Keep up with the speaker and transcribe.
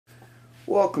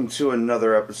Welcome to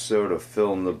another episode of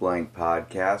Fill in the Blank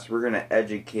podcast. We're going to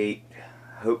educate,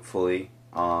 hopefully,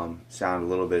 sound a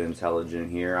little bit intelligent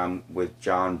here. I'm with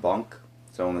John Bunke,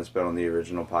 someone that's been on the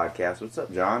original podcast. What's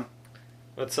up, John?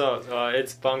 What's up?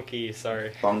 It's Bunke,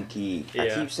 sorry. Bunky. Yeah. I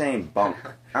keep saying bunk.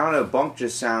 I don't know, bunk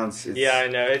just sounds... Yeah, I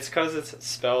know. It's because it's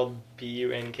spelled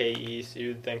B-U-N-K-E, so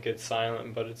you'd think it's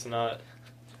silent, but it's not.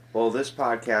 Well, this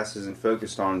podcast isn't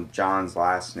focused on John's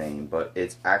last name, but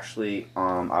it's actually,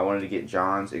 I wanted to get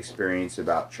John's experience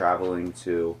about traveling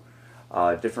to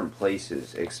different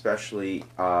places, especially,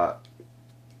 I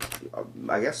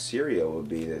guess Syria would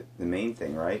be the main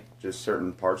thing, right? Just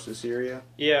certain parts of Syria?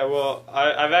 Yeah, well,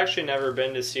 I've actually never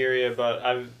been to Syria, but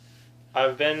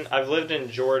I've lived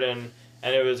in Jordan,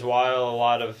 and it was while a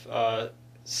lot of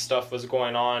stuff was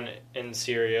going on in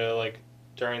Syria, like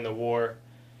during the war.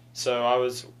 So I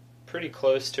was pretty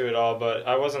close to it all, but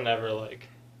I wasn't ever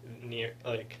near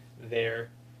there,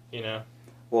 you know.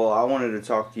 Well, I wanted to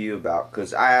talk to you about,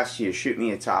 because I asked you to shoot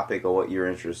me a topic of what you're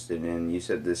interested in. You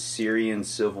said the Syrian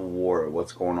civil war,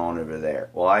 what's going on over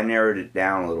there. Well, I narrowed it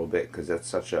down a little bit because that's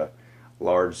such a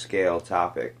large-scale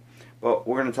topic. But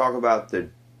we're going to talk about the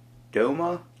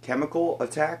Douma chemical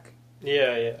attack.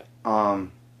 Yeah.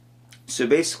 So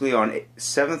basically on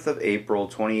 7th of April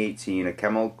 2018, a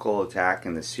chemical attack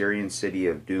in the Syrian city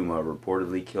of Douma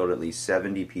reportedly killed at least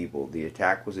 70 people. The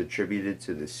attack was attributed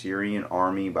to the Syrian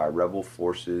army by rebel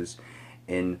forces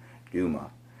in Douma.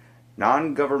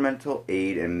 Non-governmental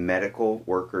aid and medical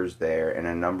workers there and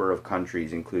a number of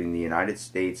countries, including the United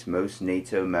States, most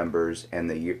NATO members, and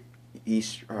the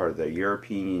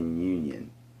European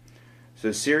Union.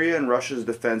 So Syria and Russia's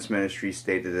defense ministry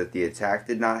stated that the attack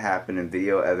did not happen and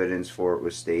video evidence for it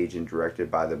was staged and directed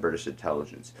by the British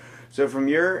intelligence. So from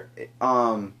your,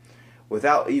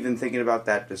 without even thinking about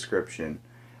that description,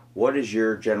 what is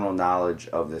your general knowledge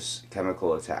of this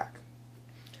chemical attack?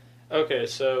 Okay,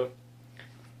 so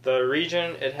the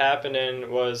region it happened in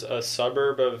was a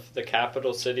suburb of the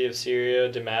capital city of Syria,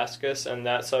 Damascus, and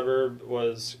that suburb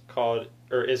is called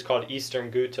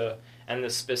Eastern Ghouta, and the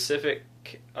specific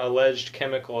alleged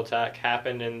chemical attack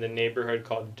happened in the neighborhood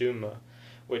called Douma,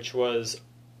 which was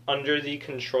under the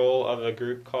control of a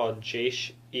group called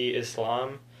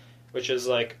Jaish-e-Islam, which is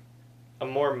like a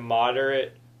more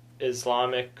moderate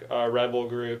Islamic rebel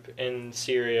group in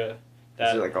Syria.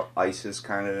 Is it like a ISIS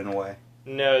kind of in a way?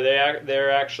 No, they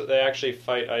actually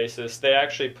fight ISIS. They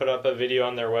actually put up a video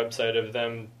on their website of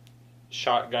them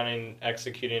shotgunning,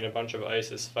 executing a bunch of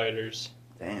ISIS fighters.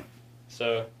 Damn.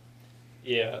 So,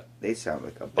 yeah, they sound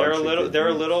like a bunch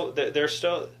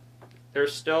they're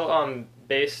still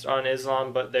based on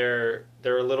Islam, but they're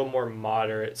a little more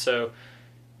moderate. So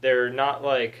they're not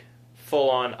like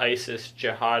full on ISIS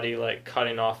jihadi, like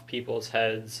cutting off people's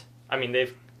heads. I mean,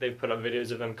 they've put up videos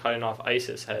of them cutting off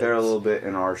ISIS heads. They're a little bit,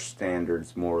 in our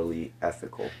standards, morally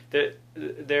ethical.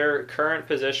 Their current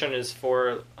position is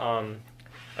for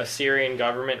a Syrian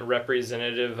government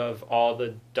representative of all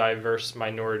the diverse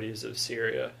minorities of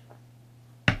Syria.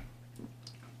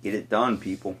 Get it done,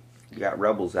 people. You got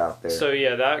rebels out there. So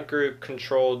yeah, that group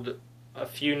controlled a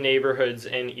few neighborhoods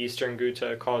in Eastern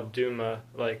Ghouta called Douma,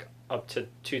 like up to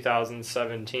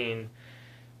 2017,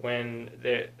 when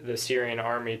the Syrian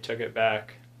army took it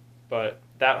back. But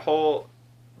that whole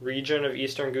region of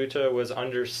Eastern Ghouta was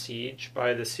under siege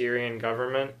by the Syrian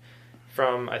government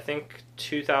from, I think,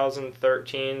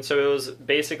 2013. So it was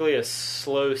basically a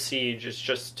slow siege. It's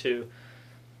just to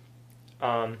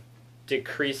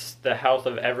decrease the health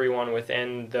of everyone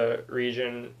within the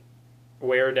region,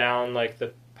 wear down like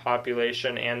the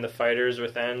population and the fighters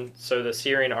within. So the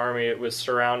Syrian army was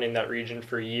surrounding that region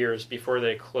for years before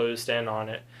they closed in on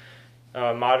it.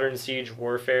 Modern siege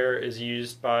warfare is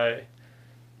used by,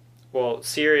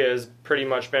 Syria has pretty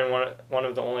much been one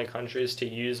of the only countries to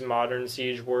use modern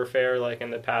siege warfare like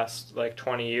in the past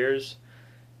 20 years,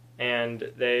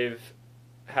 and they've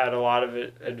had a lot of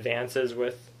advances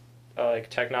with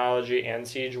technology and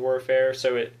siege warfare,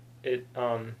 so it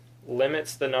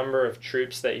limits the number of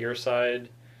troops that your side,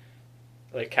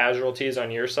 like casualties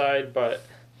on your side, but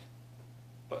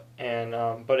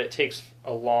it takes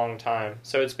a long time.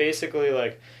 So it's basically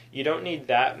like you don't need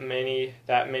that many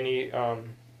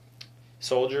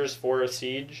soldiers for a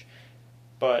siege,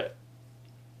 but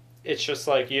it's just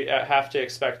like you have to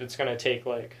expect it's going to take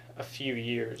like a few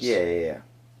years. Yeah.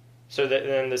 So that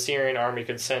then the Syrian army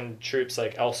could send troops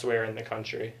like elsewhere in the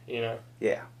country, you know?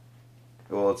 Yeah.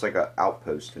 Well, it's like an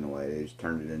outpost in a way. They just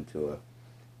turned it into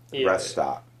a rest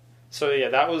stop. So yeah,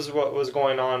 that was what was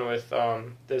going on with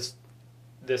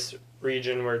this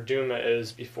region where Douma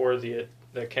is before the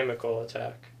chemical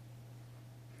attack.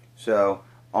 So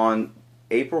on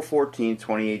April 14,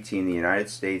 2018, the United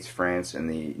States, France, and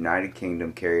the United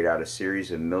Kingdom carried out a series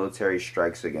of military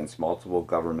strikes against multiple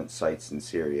government sites in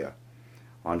Syria.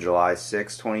 On July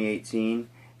 6, 2018,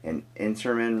 an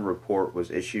interim report was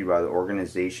issued by the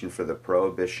Organization for the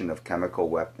Prohibition of Chemical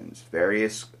Weapons.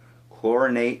 Various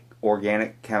chlorinate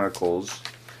organic chemicals,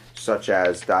 such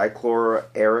as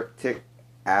dichloroacetic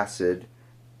acid,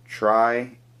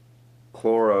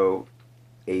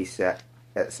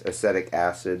 trichloroacetic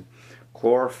acid,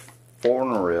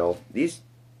 chlorphenoryl. These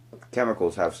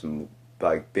chemicals have some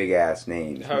like big ass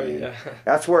names. Oh man. yeah.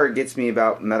 That's where it gets me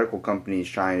about medical companies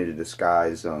trying to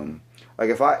disguise. Like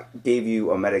if I gave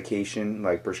you a medication,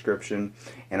 like prescription,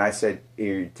 and I said,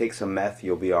 "Here, take some meth,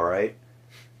 you'll be all right,"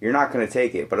 you're not going to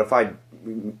take it. But if I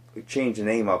change the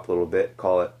name up a little bit,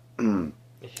 call it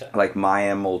like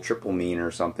myamyl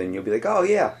or something, you'll be like, "Oh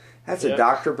yeah, that's a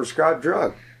doctor prescribed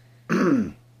drug."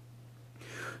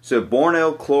 So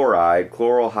bornyl chloride,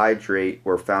 chloral hydrate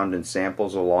were found in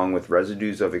samples along with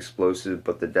residues of explosive,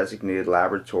 but the designated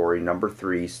laboratory number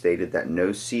 3 stated that no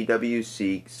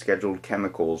CWC scheduled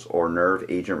chemicals or nerve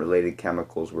agent related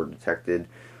chemicals were detected.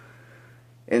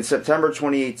 In September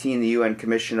 2018, the UN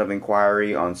Commission of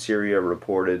Inquiry on Syria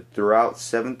reported, throughout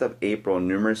 7th of April,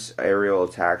 numerous aerial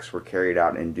attacks were carried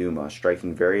out in Douma,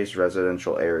 striking various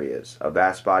residential areas. A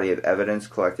vast body of evidence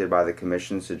collected by the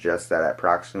Commission suggests that at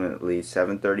approximately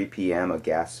 7:30 p.m., a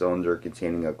gas cylinder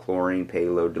containing a chlorine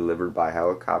payload delivered by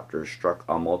helicopter struck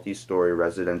a multi-story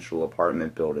residential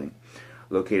apartment building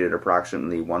located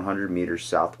approximately 100 meters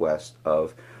southwest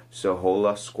of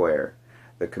Sohola Square.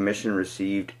 The Commission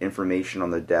received information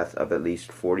on the death of at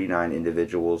least 49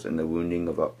 individuals and the wounding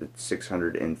of up to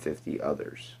 650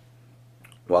 others.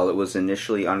 While it was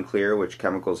initially unclear which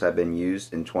chemicals had been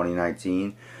used in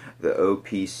 2019, the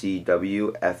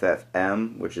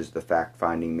OPCW-FFM, which is the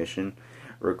fact-finding mission,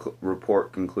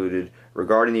 report concluded,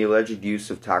 regarding the alleged use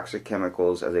of toxic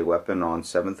chemicals as a weapon on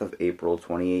 7th of April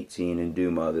 2018 in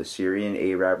Douma, the Syrian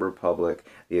Arab Republic,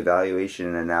 the evaluation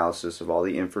and analysis of all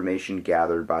the information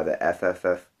gathered by the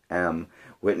FFM,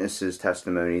 witnesses'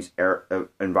 testimonies,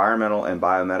 environmental and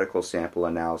biomedical sample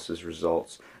analysis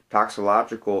results,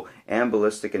 toxicological and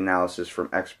ballistic analysis from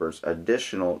experts,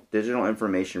 additional digital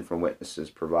information from witnesses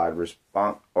provide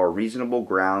reasonable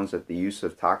grounds that the use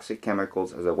of toxic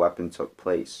chemicals as a weapon took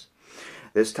place.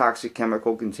 This toxic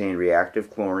chemical contained reactive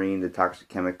chlorine. The toxic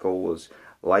chemical was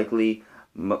likely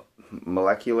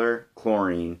molecular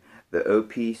chlorine. The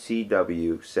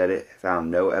OPCW said it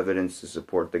found no evidence to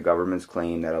support the government's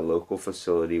claim that a local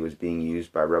facility was being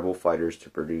used by rebel fighters to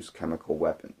produce chemical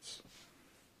weapons.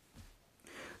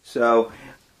 So,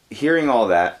 hearing all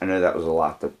that, I know that was a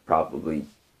lot to probably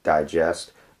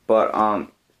digest, but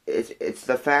it's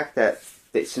the fact that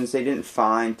since they didn't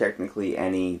find technically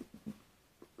any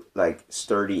like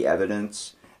sturdy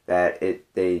evidence, that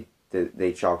they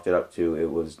chalked it up to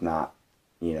it was not,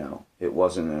 it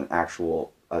wasn't an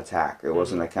actual attack. It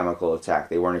wasn't a chemical attack.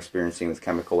 They weren't experiencing with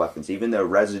chemical weapons, even though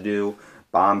residue,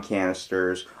 bomb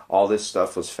canisters, all this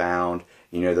stuff was found.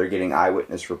 They're getting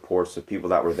eyewitness reports of people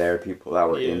that were there, people that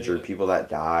were injured, people that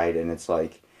died, and it's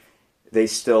like they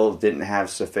still didn't have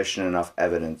sufficient enough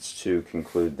evidence to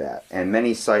conclude that. And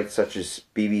many sites such as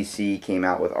BBC came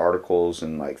out with articles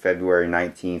in like February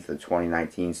 19th of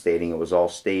 2019 stating it was all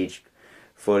staged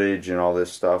footage and all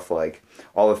this stuff. Like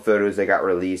all the photos that got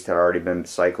released had already been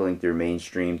cycling through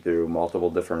mainstream through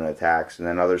multiple different attacks, and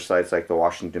then other sites like the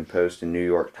Washington Post and New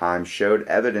York Times showed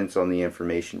evidence on the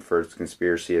information for its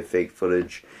conspiracy of fake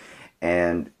footage,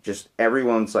 and just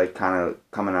everyone's like kind of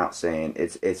coming out saying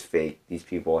it's fake. These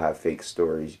people have fake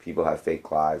stories, people have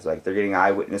fake lives. Like they're getting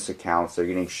eyewitness accounts, they're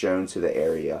getting shown to the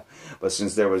area, but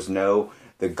since there was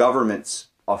the government's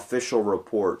official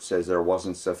report says there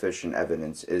wasn't sufficient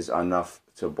evidence is enough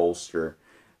to bolster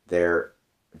their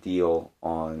deal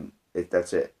on it.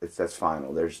 That's it. That's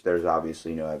final. There's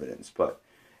obviously no evidence. But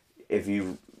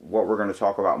what we're going to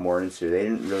talk about more into, they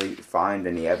didn't really find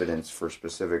any evidence for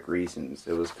specific reasons.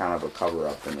 It was kind of a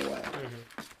cover-up in a way.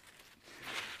 Mm-hmm.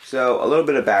 So, a little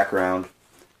bit of background.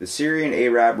 The Syrian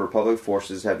Arab Republic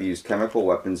forces have used chemical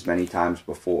weapons many times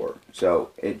before.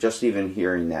 So, just even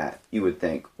hearing that, you would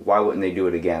think, why wouldn't they do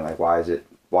it again? Like, why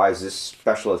is this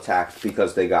special attack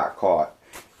because they got caught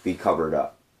be covered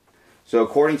up? So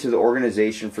according to the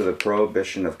Organization for the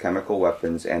Prohibition of Chemical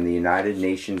Weapons and the United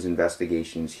Nations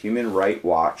investigations, Human Rights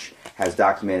Watch has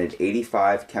documented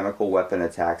 85 chemical weapon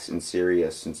attacks in Syria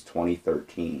since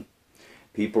 2013.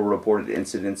 People reported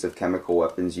incidents of chemical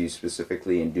weapons used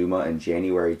specifically in Douma in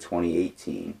January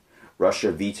 2018.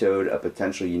 Russia vetoed a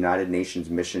potential United Nations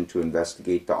mission to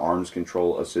investigate. The Arms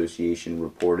Control Association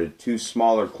reported 2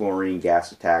 smaller chlorine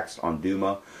gas attacks on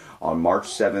Douma on March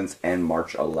 7th and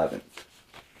March 11th.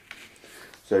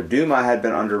 So Douma had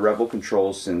been under rebel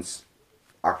control since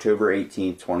October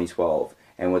 18th, 2012,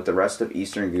 and with the rest of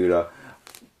eastern Ghouta,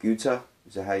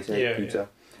 is that how you say it? Ghouta? Yeah.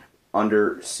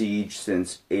 Under siege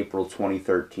since April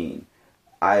 2013.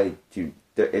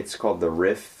 It's called the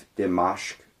Rif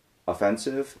Dimashq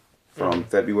Offensive from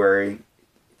February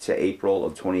to April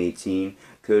of 2018.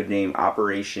 Codename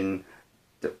Operation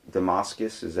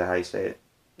Damascus, is that how you say it?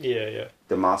 Yeah.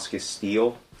 Damascus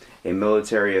Steel, a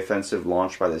military offensive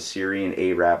launched by the Syrian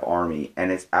Arab Army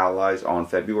and its allies on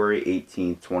February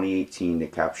 18, 2018 to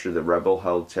capture the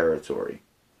rebel-held territory.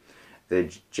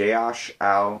 The Jaish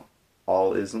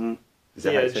al-Islam, is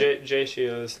that how you say it? Jaish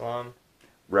al-Islam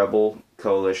rebel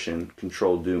coalition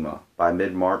controlled Douma. By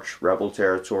mid-March, rebel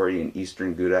territory in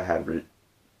eastern Ghouta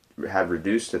had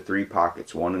reduced to 3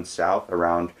 pockets, one in south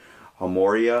around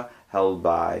Hamoria, held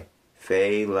by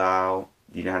Faylau,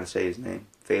 do you know how to say his name?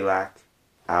 Faylak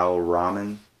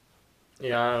al-Rahman.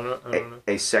 Yeah, I don't know.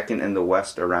 A second in the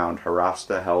west around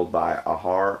Harasta, held by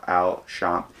Ahar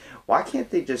al-Sham. Why can't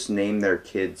they just name their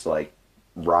kids like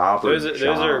Rob or John?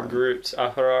 Those are groups,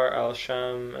 Ahrar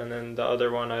al-Sham, and then the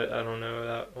other one, I don't know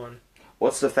that one.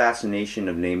 What's the fascination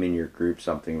of naming your group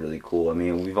something really cool? I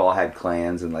mean, we've all had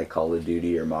clans in like Call of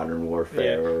Duty or Modern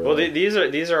Warfare. Yeah. Or, well,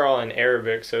 these are all in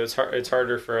Arabic, so it's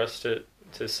harder for us to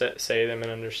say them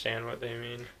and understand what they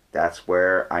mean. That's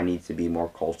where I need to be more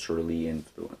culturally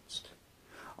influenced.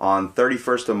 On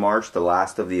 31st of March, the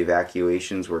last of the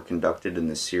evacuations were conducted and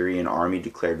the Syrian army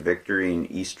declared victory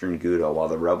in eastern Ghouta, while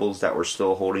the rebels that were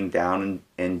still holding down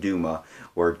in Douma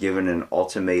were given an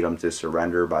ultimatum to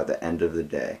surrender by the end of the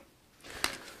day.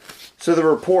 So the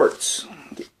reports,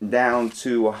 down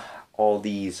to all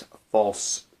these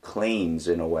false claims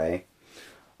in a way.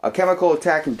 A chemical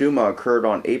attack in Douma occurred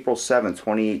on April 7,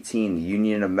 2018. The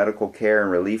Union of Medical Care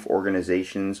and Relief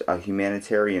Organizations, a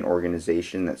humanitarian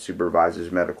organization that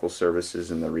supervises medical services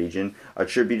in the region,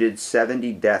 attributed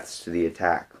 70 deaths to the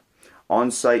attack.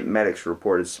 On-site medics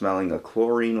reported smelling a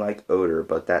chlorine-like odor,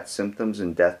 but that symptoms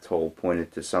and death toll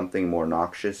pointed to something more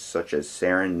noxious, such as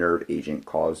sarin nerve agent,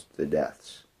 caused the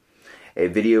deaths. A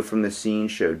video from the scene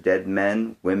showed dead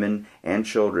men, women, and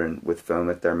children with foam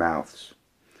at their mouths.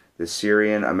 The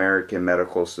Syrian American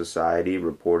Medical Society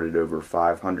reported over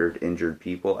 500 injured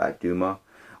people at Douma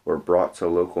were brought to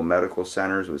local medical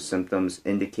centers with symptoms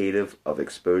indicative of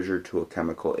exposure to a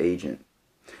chemical agent.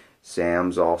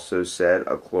 SAMS also said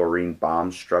a chlorine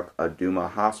bomb struck a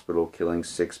Douma hospital, killing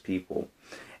 6 people,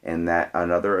 and that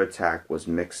another attack was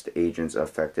mixed agents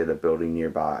affected a building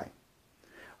nearby.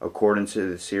 According to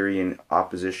the Syrian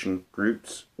opposition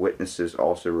groups, witnesses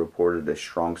also reported a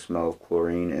strong smell of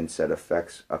chlorine and said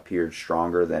effects appeared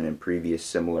stronger than in previous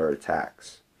similar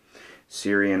attacks.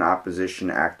 Syrian opposition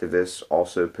activists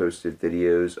also posted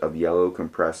videos of yellow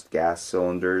compressed gas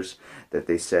cylinders that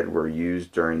they said were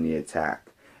used during the attack.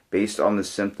 Based on the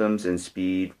symptoms and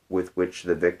speed with which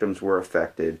the victims were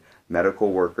affected,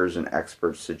 medical workers and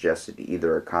experts suggested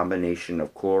either a combination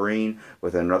of chlorine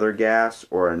with another gas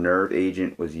or a nerve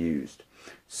agent was used.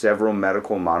 Several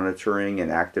medical monitoring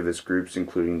and activist groups,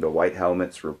 including the White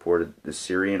Helmets, reported the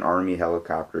Syrian army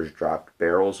helicopters dropped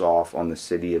barrels off on the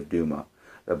city of Douma.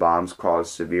 The bombs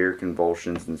caused severe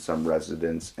convulsions in some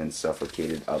residents and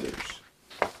suffocated others.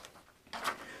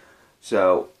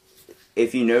 So,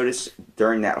 if you notice,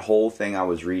 during that whole thing I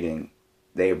was reading,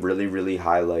 they really, really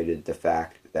highlighted the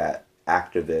fact that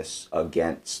activists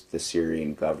against the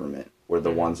Syrian government were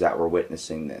the ones that were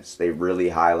witnessing this. They really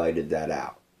highlighted that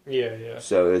out. Yeah.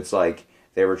 So it's like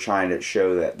they were trying to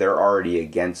show that they're already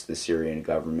against the Syrian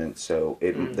government, so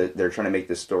they're trying to make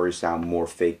the story sound more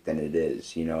fake than it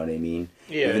is, you know what I mean?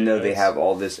 Yeah, even though they have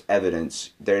all this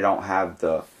evidence, they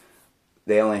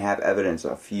only have evidence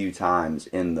a few times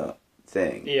in the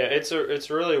thing. Yeah, it's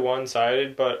really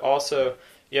one-sided, but also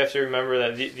you have to remember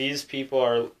that these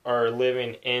people are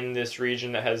living in this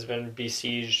region that has been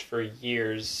besieged for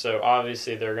years, so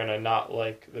obviously they're going to not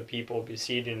like the people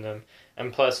besieging them.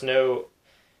 And plus, no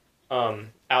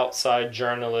outside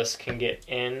journalists can get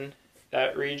in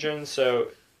that region, so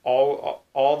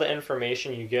all the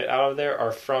information you get out of there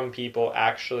are from people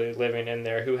actually living in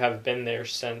there who have been there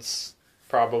since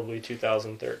probably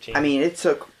 2013. I mean, it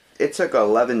took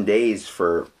 11 days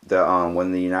for the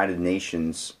when the United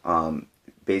Nations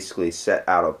basically set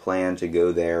out a plan to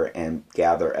go there and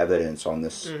gather evidence on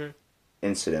this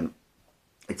incident.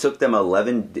 It took them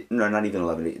 11, no, not even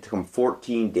 11 days. It took them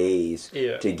 14 days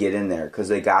to get in there because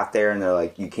they got there and they're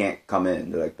like, you can't come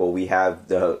in. They're like, well, we have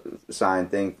the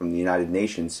signed thing from the United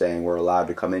Nations saying we're allowed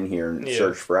to come in here and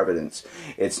search for evidence.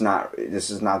 This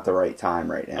is not the right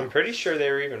time right now. I'm pretty sure they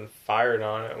were even fired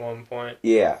on it at one point.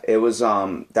 Yeah, it was,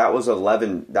 that was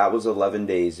 11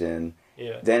 days in.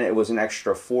 Yeah. Then it was an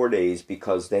extra 4 days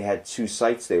because they had 2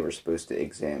 sites they were supposed to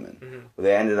examine. Well,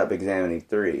 they ended up examining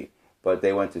 3. But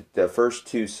they went to the first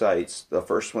 2 sites. The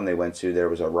first one they went to, there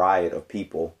was a riot of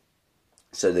people.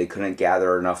 So they couldn't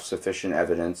gather enough sufficient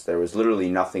evidence. There was literally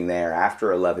nothing there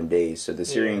after 11 days. So the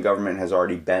Syrian government has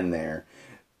already been there.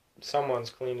 Someone's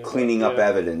cleaning up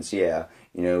evidence, trying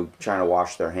to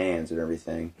wash their hands and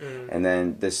everything. And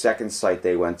then the second site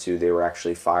they went to, they were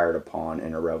actually fired upon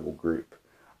in a rebel group.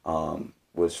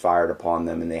 Was fired upon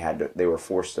them and they were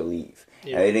forced to leave.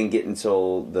 Yeah. And they didn't get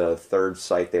until the third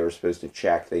site they were supposed to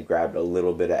check. They grabbed a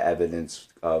little bit of evidence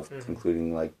of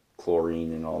including like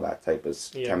chlorine and all that type of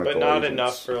chemical but not agents.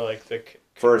 enough for like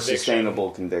for a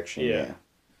sustainable conviction. Yeah.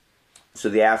 So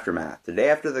the aftermath. The day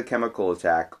after the chemical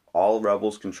attack, all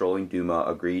rebels controlling Douma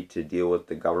agreed to deal with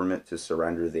the government to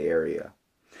surrender the area.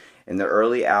 In the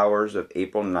early hours of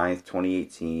April 9th,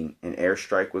 2018, an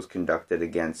airstrike was conducted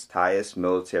against Taiz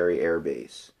Military Air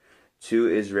Base. 2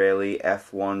 Israeli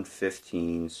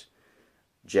F-115s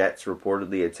jets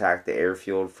reportedly attacked the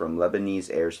airfield from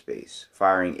Lebanese airspace,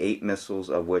 firing 8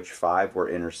 missiles, of which 5 were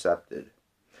intercepted.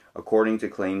 According to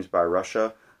claims by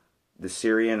Russia, the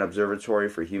Syrian Observatory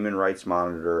for Human Rights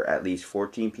Monitor, at least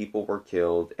 14 people were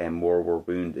killed and more were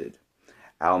wounded.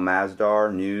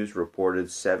 Al-Masdar News reported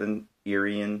 7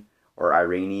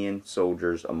 Iranian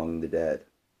soldiers among the dead.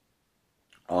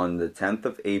 On the 10th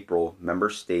of April, member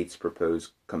states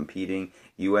proposed competing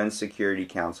UN Security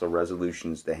Council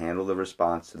resolutions to handle the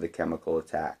response to the chemical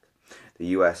attack. The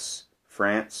US,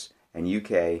 France, and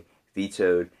UK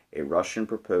vetoed a Russian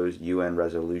proposed UN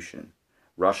resolution.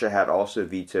 Russia had also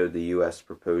vetoed the US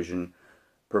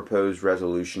proposed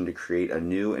resolution to create a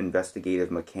new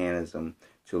investigative mechanism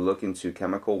to look into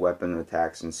chemical weapon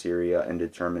attacks in Syria and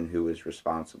determine who is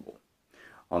responsible.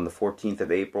 On the 14th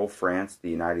of April, France, the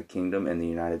United Kingdom, and the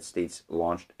United States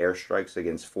launched airstrikes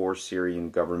against 4 Syrian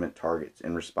government targets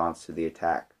in response to the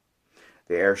attack.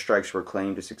 The airstrikes were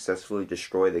claimed to successfully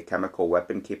destroy the chemical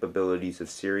weapon capabilities of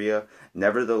Syria.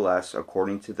 Nevertheless,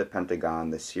 according to the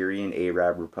Pentagon, the Syrian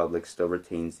Arab Republic still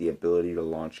retains the ability to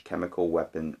launch chemical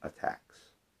weapon attacks.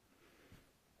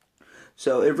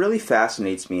 So it really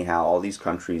fascinates me how all these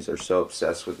countries are so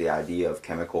obsessed with the idea of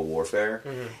chemical warfare,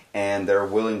 and they're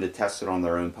willing to test it on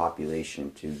their own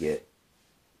population to get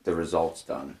the results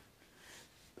done.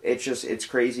 It's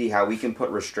crazy how we can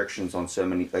put restrictions on so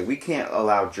many, like we can't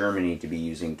allow Germany to be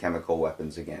using chemical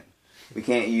weapons again. We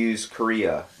can't use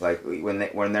Korea, like when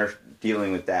they're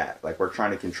dealing with that, like we're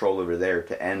trying to control over there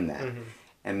to end that.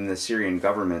 And the Syrian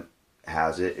government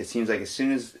has it. It seems like as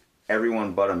soon as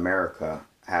everyone but America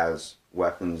has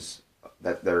weapons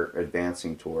that they're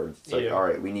advancing towards, it's like, all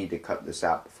right, we need to cut this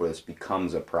out before this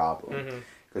becomes a problem.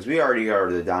 Because we already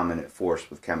are the dominant force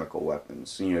with chemical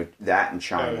weapons. That and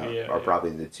China are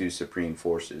probably the 2 supreme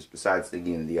forces, besides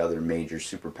the other major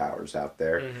superpowers out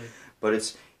there. But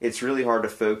it's really hard to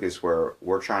focus where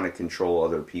we're trying to control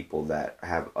other people that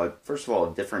have, first of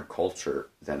all, a different culture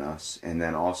than us, and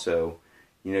then also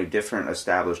different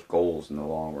established goals in the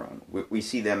long run. We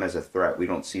see them as a threat. We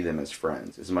don't see them as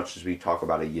friends. As much as we talk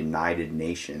about a United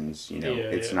Nations,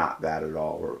 it's not that at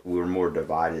all. We're more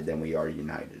divided than we are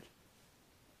united.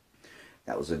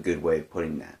 That was a good way of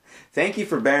putting that. Thank you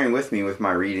for bearing with me with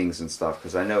my readings and stuff,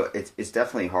 because I know it's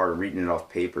definitely hard reading it off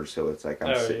paper, so it's like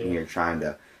I'm sitting here trying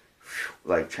to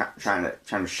trying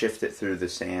to shift it through the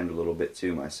sand a little bit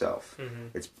too myself.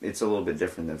 It's a little bit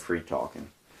different than free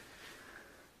talking.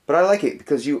 But I like it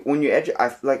because when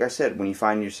you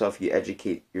find yourself, you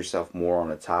educate yourself more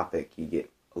on a topic, you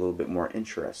get a little bit more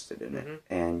interested in it,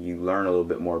 and you learn a little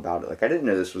bit more about it. Like, I didn't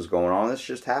know this was going on. This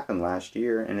just happened last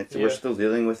year, and we're still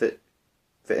dealing with it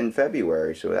in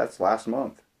February, so that's last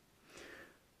month.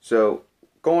 So,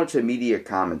 going to media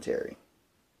commentary.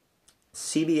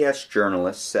 CBS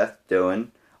journalist Seth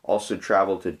Doan also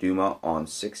traveled to Douma on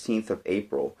 16th of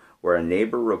April, where a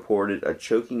neighbor reported a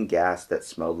choking gas that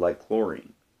smelled like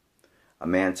chlorine. A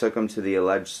man took him to the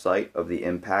alleged site of the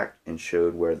impact and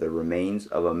showed where the remains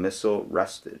of a missile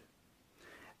rested.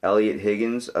 Elliot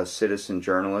Higgins, a citizen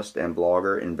journalist and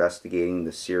blogger investigating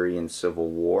the Syrian civil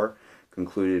war,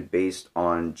 concluded based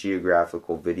on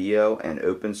geographical video and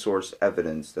open source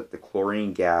evidence that the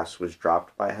chlorine gas was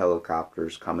dropped by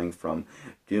helicopters coming from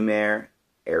Douma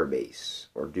Air Base.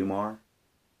 Or Dumar?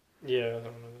 Yeah, I don't know.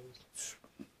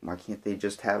 Why can't they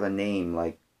just have a name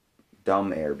like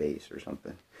Dumb Air Base or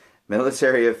something.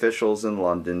 Military officials in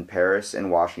London, Paris,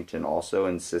 and Washington also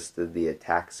insisted the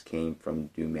attacks came from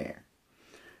Douma.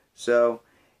 So,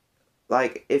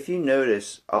 like, if you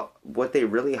notice, what they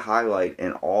really highlight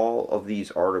in all of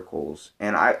these articles,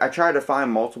 and I try to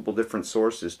find multiple different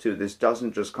sources too. This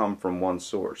doesn't just come from one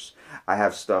source. I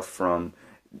have stuff from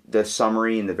the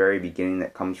summary in the very beginning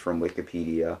that comes from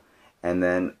Wikipedia, and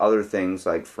then other things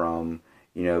like from,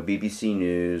 BBC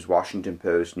News, Washington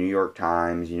Post, New York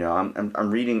Times.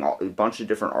 I'm reading a bunch of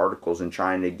different articles and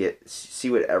trying to see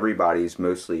what everybody's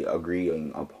mostly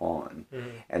agreeing upon,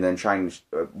 and then trying to,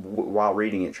 while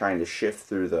reading it, trying to shift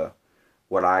through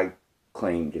what I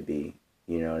claim to be.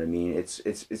 You know what I mean?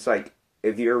 It's like,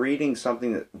 if you're reading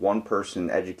something that one person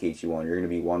educates you on, you're going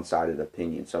to be one-sided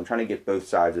opinion. So I'm trying to get both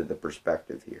sides of the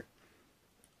perspective here.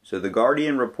 So The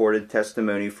Guardian reported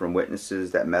testimony from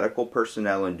witnesses that medical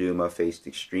personnel in Douma faced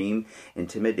extreme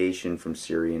intimidation from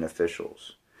Syrian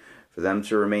officials, for them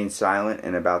to remain silent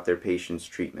and about their patients'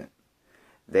 treatment.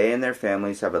 They and their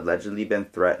families have allegedly been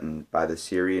threatened by the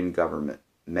Syrian government.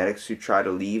 Medics who tried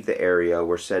to leave the area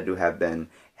were said to have been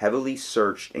heavily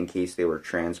searched in case they were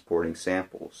transporting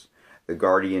samples. The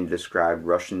Guardian described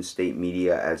Russian state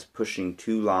media as pushing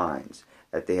two lines,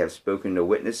 that they have spoken to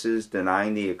witnesses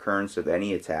denying the occurrence of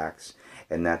any attacks,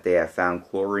 and that they have found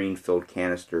chlorine-filled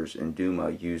canisters in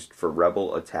Douma used for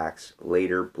rebel attacks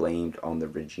later blamed on the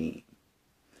regime.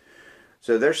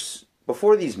 So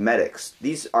before these medics,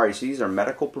 these are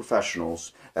medical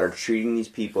professionals that are treating these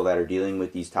people that are dealing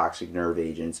with these toxic nerve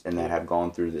agents and that have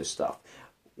gone through this stuff.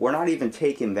 We're not even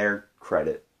taking their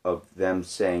credit of them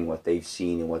saying what they've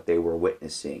seen and what they were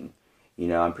witnessing.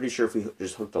 I'm pretty sure if we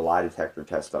just hooked a lie detector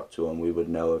test up to them, we would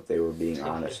know if they were being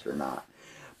honest or not.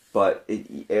 But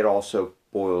it also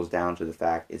boils down to the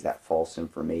fact, is that false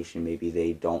information? Maybe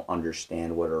they don't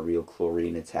understand what a real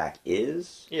chlorine attack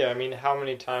is. Yeah, I mean, how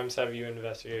many times have you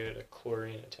investigated a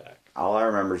chlorine attack? All I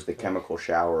remember is the chemical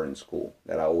shower in school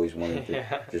that I always wanted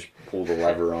to just pull the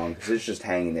lever on, because it's just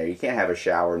hanging there. You can't have a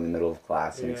shower in the middle of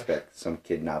class and expect some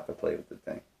kid not to play with the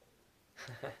thing.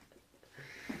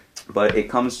 But it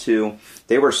comes to,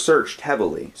 they were searched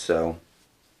heavily, so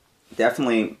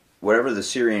definitely whatever the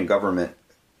Syrian government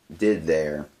did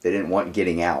there, they didn't want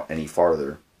getting out any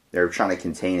farther. They were trying to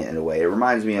contain it in a way. It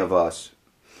reminds me of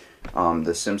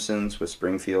The Simpsons with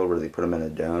Springfield, where they put them in a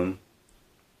dome.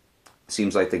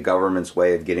 Seems like the government's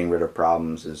way of getting rid of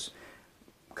problems is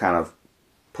kind of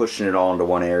pushing it all into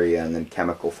one area and then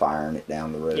chemical firing it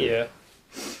down the road. Yeah.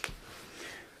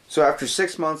 So after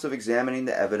 6 months of examining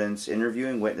the evidence,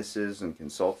 interviewing witnesses, and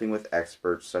consulting with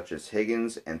experts such as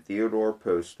Higgins and Theodore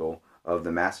Postal of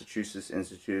the Massachusetts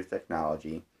Institute of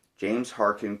Technology, James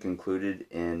Harkin concluded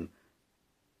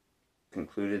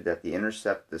that the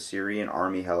intercept the Syrian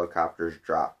army helicopters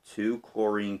dropped 2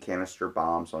 chlorine canister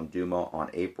bombs on Douma on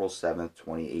April 7,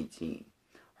 2018.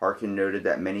 Harkin noted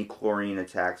that many chlorine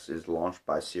attacks is launched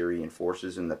by Syrian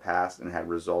forces in the past and had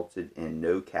resulted in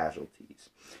no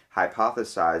casualties,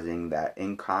 hypothesizing that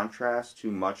in contrast to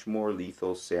much more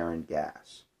lethal sarin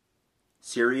gas,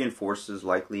 Syrian forces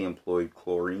likely employed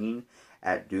chlorine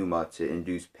at Douma to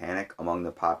induce panic among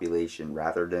the population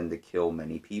rather than to kill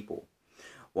many people.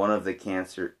 One of the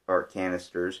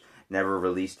canisters never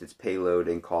released its payload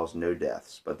and caused no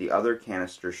deaths, but the other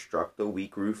canister struck the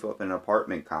weak roof of an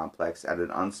apartment complex at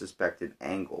an unsuspected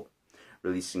angle,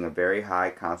 releasing a very high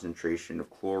concentration of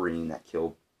chlorine that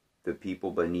killed the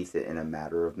people beneath it in a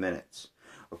matter of minutes.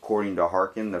 According to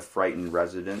Harkin, the frightened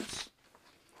residents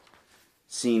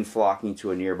seen flocking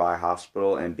to a nearby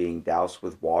hospital and being doused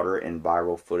with water in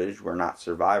viral footage were not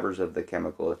survivors of the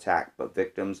chemical attack, but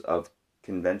victims of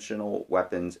conventional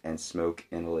weapons and smoke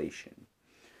inhalation.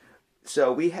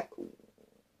 So we have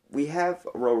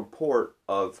a report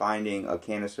of finding a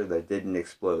canister that didn't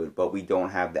explode, but we don't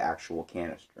have the actual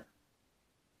canister.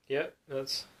 Yep,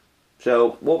 that's...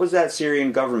 So what was that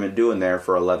Syrian government doing there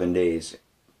for 11 days?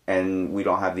 And we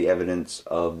don't have the evidence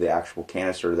of the actual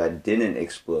canister that didn't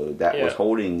explode, that was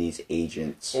holding these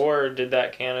agents. Or did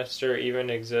that canister even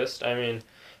exist? I mean,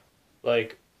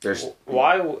 like,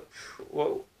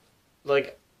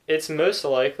 it's most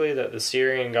likely that the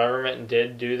Syrian government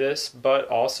did do this, but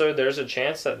also there's a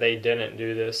chance that they didn't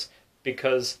do this,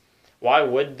 because why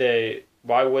would they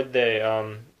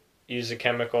use a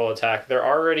chemical attack? They're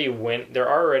already winning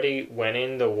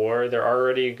the war. They're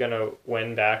already gonna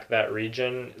win back that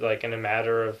region, like, in a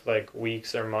matter of like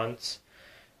weeks or months.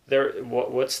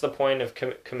 What's the point of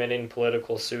committing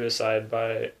political suicide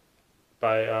by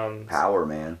power,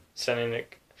 man, sending a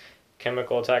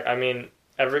chemical attack? I mean,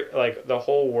 the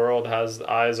whole world has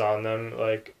eyes on them.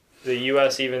 Like, the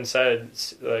U.S. even said,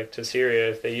 like, to Syria,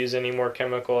 if they use any more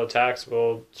chemical attacks,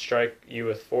 we'll strike you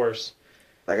with force.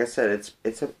 Like I said,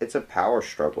 it's a power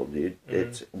struggle, dude.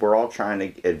 Mm-hmm. We're all trying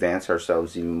to advance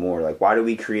ourselves even more. Like, why do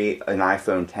we create an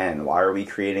iPhone 10? Why are we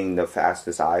creating the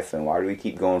fastest iPhone? Why do we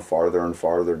keep going farther and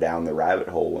farther down the rabbit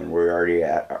hole when we're already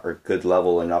at our good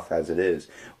level enough as it is?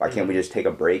 Why can't we just take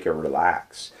a break and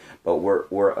relax? But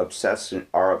we're obsessed.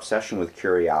 Our obsession with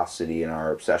curiosity and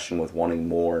our obsession with wanting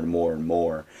more and more and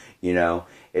more. You know,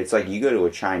 it's like you go to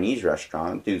a Chinese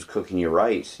restaurant, dude's cooking you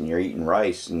rice, and you're eating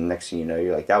rice, and next thing you know,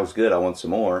 you're like, "That was good. I want some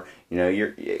more." You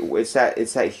know, it's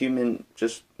that human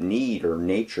just need or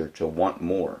nature to want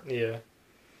more. Yeah.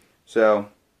 So,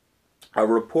 a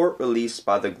report released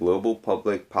by the Global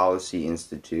Public Policy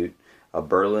Institute, a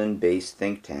Berlin-based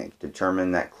think tank,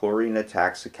 determined that chlorine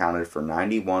attacks accounted for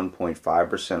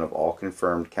 91.5% of all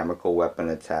confirmed chemical weapon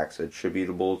attacks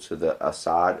attributable to the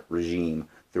Assad regime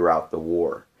throughout the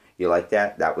war. You like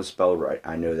that? That was spelled right.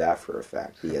 I know that for a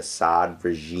fact. The Assad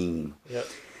regime. Yep.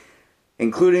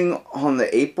 Including on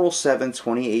the April 7,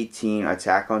 2018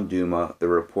 attack on Douma, the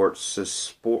report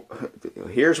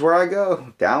here's where I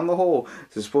go, down the hole,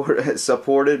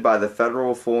 supported by the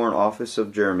Federal Foreign Office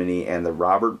of Germany and the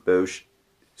Robert Bosch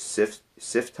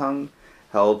Stiftung,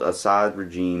 held Assad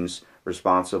regimes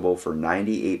responsible for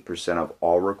 98% of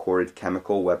all recorded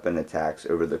chemical weapon attacks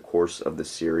over the course of the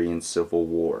Syrian civil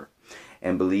war,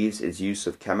 and believes its use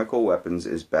of chemical weapons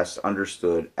is best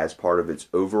understood as part of its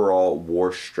overall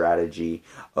war strategy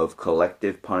of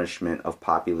collective punishment of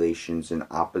populations in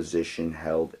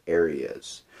opposition-held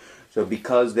areas. So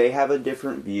because they have a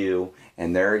different view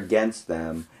and they're against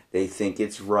them, they think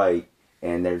it's right,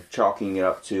 and they're chalking it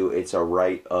up to it's a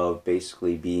right of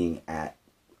basically being at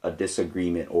a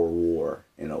disagreement or war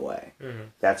in a way. Mm-hmm.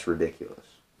 That's ridiculous.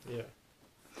 Yeah.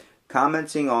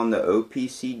 Commenting on the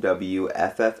OPCW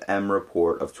FFM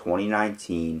report of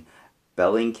 2019,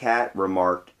 Bellingcat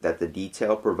remarked that the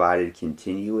detail provided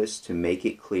continuous to make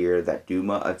it clear that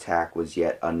Douma attack was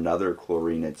yet another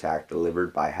chlorine attack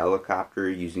delivered by helicopter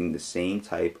using the same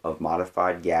type of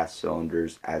modified gas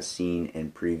cylinders as seen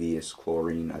in previous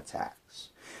chlorine attacks.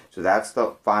 So that's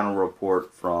the final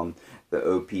report from the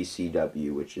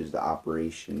OPCW, which is the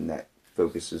operation that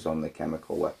focuses on the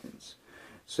chemical weapons.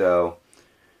 So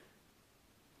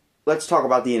let's talk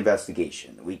about the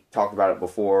investigation. We talked about it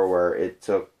before, where it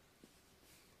took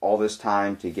all this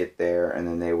time to get there, and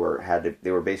then they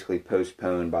were basically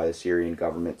postponed by the Syrian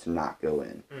government to not go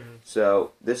in. Mm-hmm.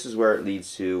 So this is where it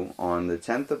leads to. On the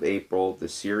 10th of April, the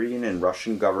Syrian and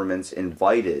Russian governments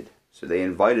invited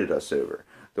us over,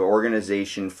 the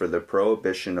Organization for the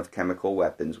Prohibition of Chemical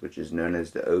Weapons, which is known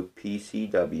as the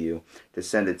OPCW, to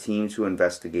send a team to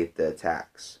investigate the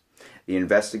attacks. The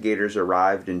investigators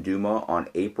arrived in Douma on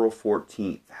April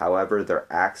 14th. However,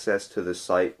 their access to the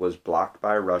site was blocked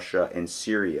by Russia and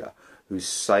Syria, who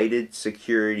cited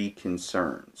security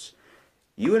concerns.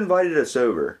 You invited us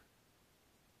over,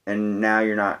 and now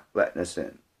you're not letting us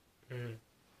in. Mm.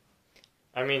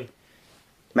 I mean,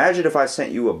 imagine if I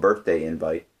sent you a birthday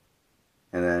invite,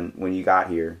 and then when you got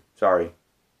here, sorry,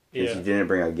 because you didn't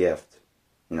bring a gift,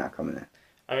 you're not coming in.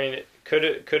 I mean,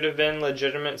 could have been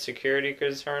legitimate security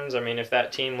concerns. I mean, if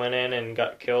that team went in and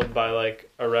got killed by like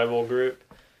a rebel group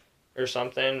or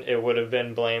something, it would have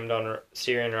been blamed on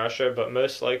Syria and Russia. But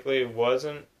most likely, it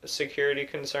wasn't a security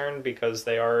concern because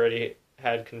they already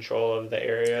had control of the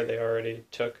area. They already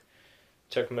took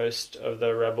most of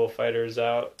the rebel fighters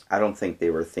out. I don't think they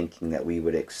were thinking that we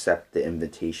would accept the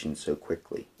invitation so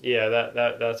quickly. Yeah,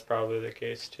 that's probably the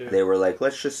case too. They were like,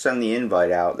 let's just send the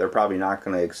invite out. They're probably not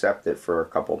going to accept it for a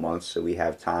couple months, so we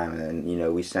have time. And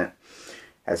then, we sent,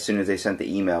 as soon as they sent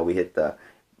the email, we hit the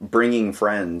bringing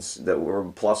friends that were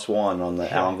 +1 on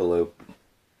the envelope.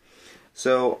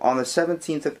 So on the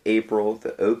 17th of April,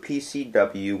 the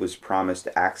OPCW was promised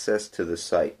access to the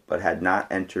site, but had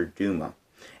not entered Douma,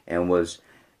 and was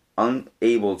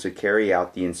unable to carry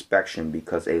out the inspection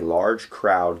because a large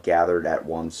crowd gathered at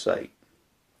one site.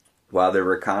 While the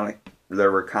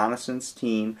reconnaissance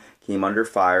team came under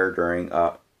fire during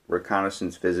a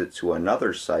reconnaissance visit to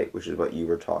another site, which is what you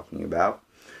were talking about,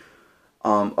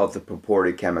 of the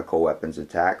purported chemical weapons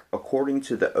attack, according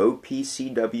to the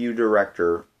OPCW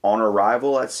director, on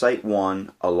arrival at Site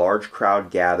 1, a large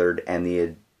crowd gathered, and the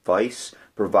advice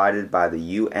provided by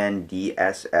the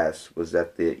UNDSS was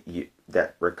that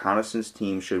that reconnaissance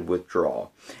team should withdraw.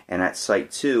 And at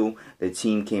Site 2, the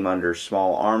team came under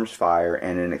small arms fire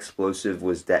and an explosive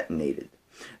was detonated.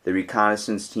 The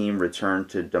reconnaissance team returned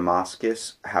to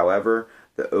Damascus. However,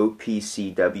 the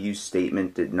OPCW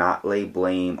statement did not lay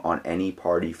blame on any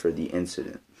party for the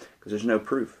incident, because there's no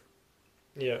proof.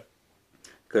 Yeah.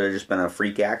 Could have just been a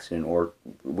freak accident, or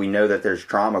we know that there's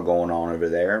trauma going on over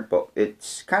there, but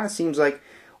it kind of seems like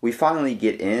we finally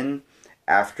get in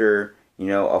after, a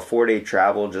 4-day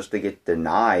travel just to get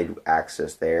denied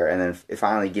access there, and then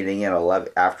finally getting in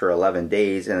after 11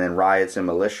 days, and then riots and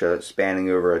militia spanning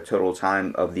over a total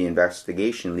time of the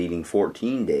investigation leading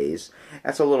 14 days.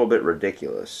 That's a little bit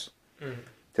ridiculous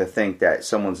to think that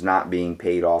someone's not being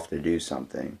paid off to do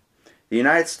something. The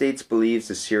United States believes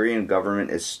the Syrian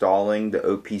government is stalling the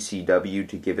OPCW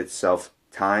to give itself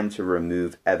time to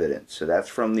remove evidence. So that's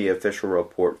from the official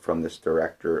report from this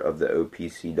director of the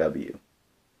OPCW.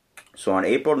 So on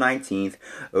April 19th,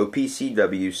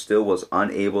 OPCW still was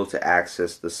unable to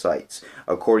access the sites.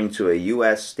 According to a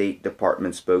U.S. State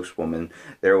Department spokeswoman,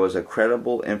 there was a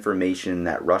credible information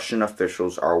that Russian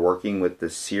officials are working with the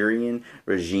Syrian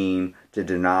regime to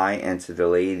deny and to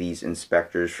delay these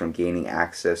inspectors from gaining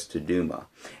access to Douma,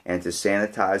 and to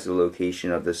sanitize the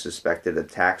location of the suspected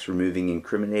attacks, removing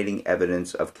incriminating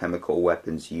evidence of chemical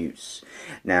weapons use.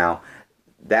 Now,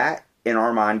 that in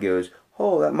our mind goes,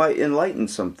 oh, that might enlighten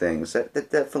some things. That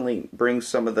definitely brings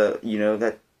some of the,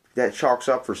 that chalks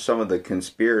up for some of the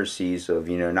conspiracies of,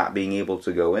 not being able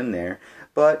to go in there.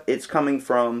 But it's coming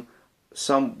from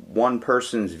one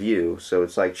person's view. So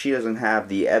it's like she doesn't have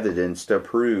the evidence to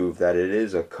prove that it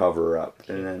is a cover-up.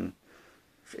 And then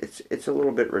it's a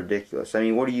little bit ridiculous. I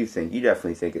mean, what do you think? You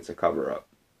definitely think it's a cover-up.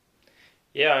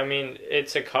 Yeah, I mean,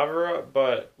 it's a cover-up,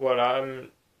 but what I'm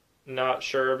not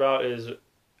sure about is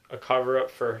a cover-up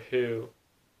for who?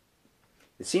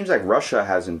 It seems like Russia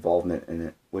has involvement in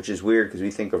it, which is weird because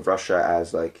we think of Russia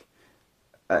as like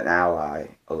an ally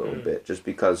a little bit, just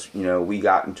because, we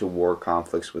got into war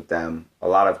conflicts with them. A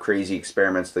lot of crazy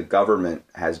experiments the government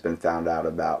has been found out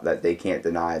about that they can't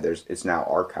deny. It's now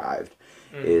archived.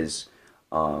 Is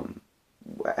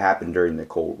happened during the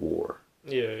Cold War.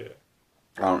 Yeah.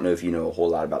 I don't know if you know a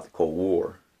whole lot about the Cold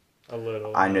War. A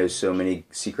little. I know so many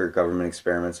secret government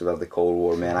experiments about the Cold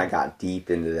War, man. I got deep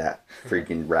into that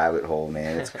freaking rabbit hole,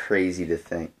 man. It's crazy to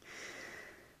think.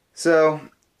 So,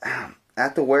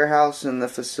 at the warehouse and the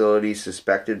facility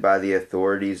suspected by the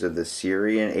authorities of the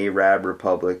Syrian Arab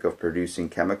Republic of producing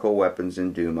chemical weapons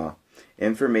in Douma,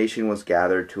 information was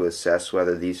gathered to assess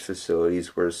whether these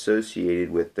facilities were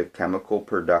associated with the chemical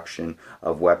production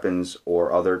of weapons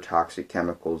or other toxic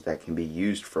chemicals that can be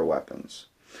used for weapons.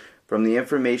 From the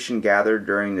information gathered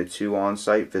during the 2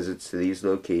 on-site visits to these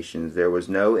locations, there was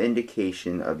no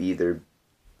indication of either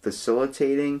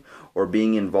facilitating or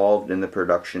being involved in the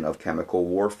production of chemical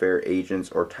warfare agents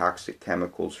or toxic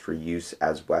chemicals for use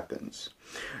as weapons.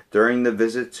 During the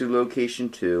visit to Location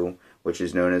 2, which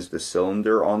is known as the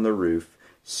Cylinder on the Roof,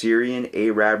 Syrian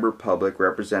Arab Republic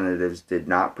representatives did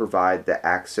not provide the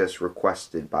access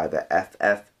requested by the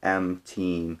FFM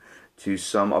team to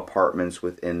some apartments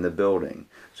within the building.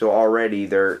 So already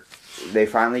they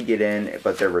finally get in,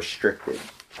 but they're restricted.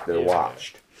 They're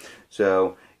watched.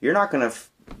 So you're not going to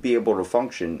be able to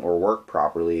function or work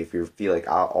properly if you feel like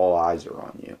all eyes are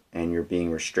on you and you're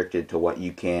being restricted to what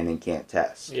you can and can't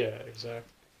test. Yeah,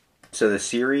 exactly. So the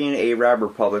Syrian Arab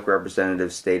Republic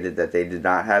representative stated that they did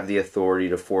not have the authority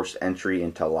to force entry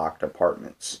into locked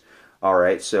apartments.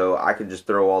 Alright, so I could just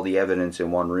throw all the evidence in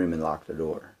one room and lock the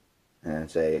door.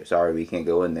 And say, sorry, we can't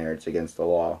go in there, it's against the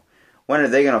law. When are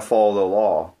they going to follow the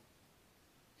law?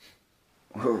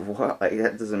 What? Like,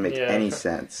 that doesn't make any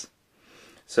sense.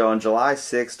 So on July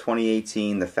 6,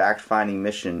 2018, the fact-finding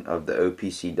mission of the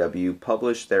OPCW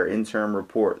published their interim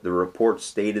report. The report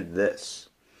stated this.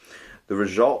 The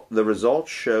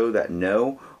results show that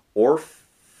no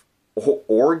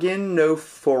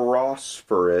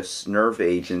organophosphorus nerve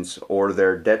agents or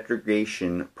their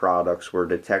degradation products were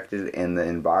detected in the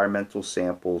environmental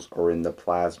samples or in the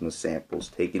plasma samples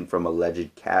taken from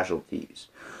alleged casualties.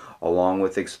 Along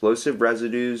with explosive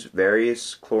residues,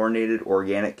 various chlorinated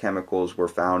organic chemicals were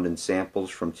found in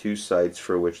samples from 2 sites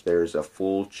for which there is a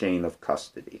full chain of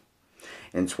custody.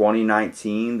 In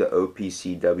 2019, the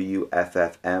OPCW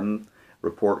FFM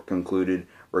report concluded,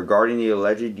 regarding the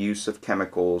alleged use of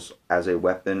chemicals as a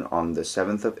weapon on the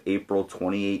 7th of April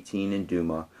 2018 in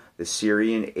Douma, the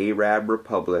Syrian Arab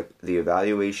Republic, the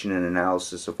evaluation and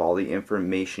analysis of all the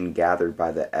information gathered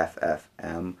by the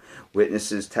FFM,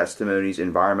 witnesses' testimonies,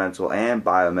 environmental and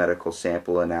biomedical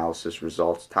sample analysis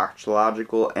results,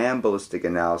 toxicological and ballistic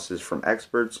analysis from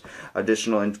experts,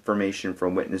 additional information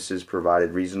from witnesses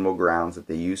provided reasonable grounds that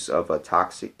the use of a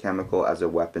toxic chemical as a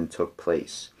weapon took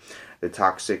place. The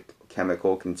toxic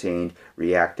chemical contained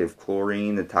reactive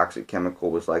chlorine. The toxic chemical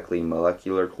was likely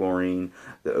molecular chlorine.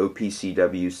 The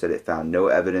OPCW said it found no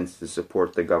evidence to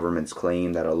support the government's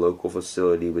claim that a local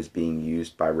facility was being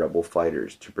used by rebel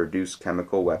fighters to produce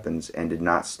chemical weapons and did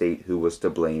not state who was to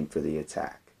blame for the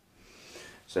attack.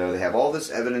 So they have all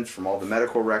this evidence from all the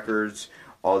medical records,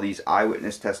 all these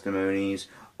eyewitness testimonies,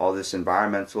 all this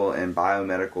environmental and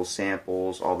biomedical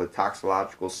samples, all the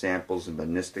toxicological samples and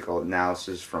ballistic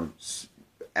analysis from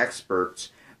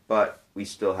experts, but we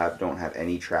still don't have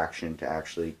any traction to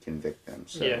actually convict them.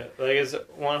 So. Yeah, like it's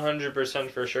 100%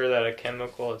 for sure that a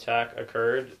chemical attack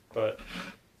occurred, but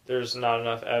there's not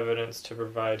enough evidence to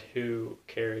provide who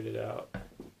carried it out.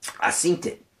 I seen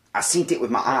it. I seen it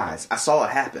with my eyes. I saw it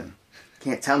happen.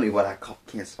 Can't tell me what I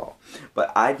can't saw.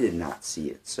 But I did not see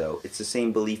it. So it's the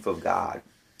same belief of God.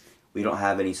 We don't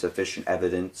have any sufficient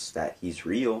evidence that he's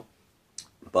real,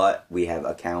 but we have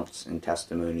accounts and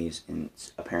testimonies and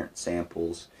apparent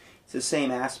samples. It's the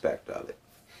same aspect of it.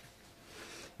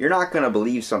 You're not going to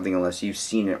believe something unless you've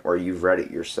seen it or you've read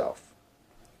it yourself.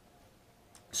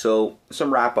 So,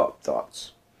 some wrap-up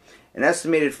thoughts. An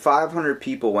estimated 500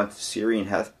 people went to Syrian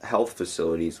health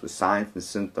facilities with signs and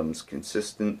symptoms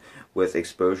consistent with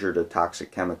exposure to toxic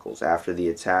chemicals after the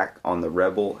attack on the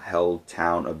rebel-held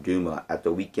town of Douma at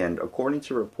the weekend, according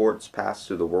to reports passed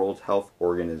to the World Health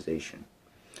Organization,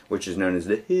 which is known as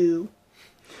the WHO.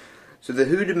 So the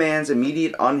WHO demands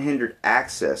immediate unhindered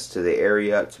access to the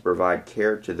area to provide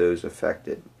care to those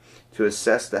affected, to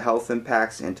assess the health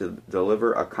impacts, and to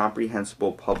deliver a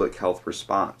comprehensible public health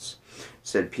response,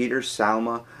 said Peter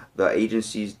Salma, the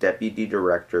agency's Deputy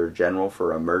Director General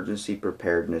for Emergency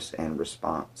Preparedness and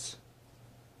Response.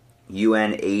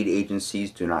 UN aid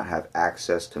agencies do not have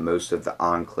access to most of the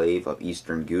enclave of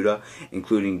eastern Ghouta,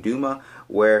 including Douma,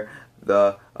 where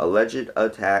the alleged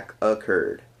attack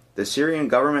occurred. The Syrian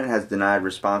government has denied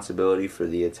responsibility for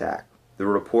the attack. The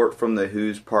report from the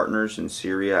WHO's partners in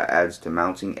Syria adds to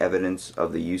mounting evidence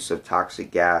of the use of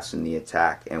toxic gas in the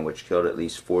attack, and which killed at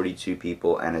least 42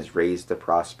 people, and has raised the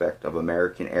prospect of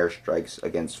American airstrikes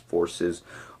against forces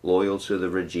loyal to the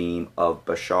regime of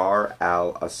Bashar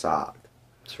al-Assad.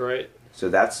 That's right. So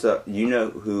that's you know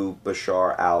who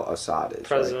Bashar al-Assad is,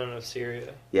 President right? of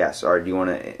Syria. Yes. Or do you want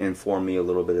to inform me a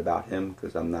little bit about him?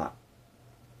 Because I'm not,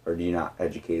 or do you not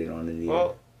educated on it either?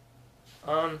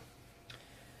 Well,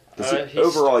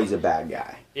 overall, he's a bad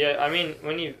guy. Yeah, I mean,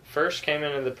 when he first came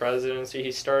into the presidency,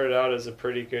 he started out as a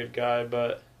pretty good guy,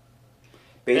 but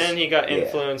then he got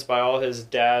influenced by all his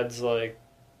dad's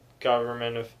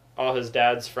all his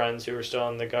dad's friends who were still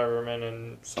in the government,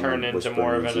 and turned into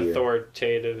more of an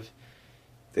authoritative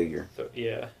figure.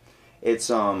 Yeah,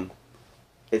 it's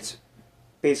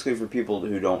basically, for people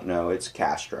who don't know, it's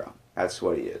Castro. That's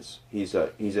what he is. He's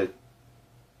a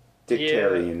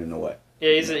dictarian in a way.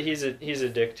 Yeah, he's a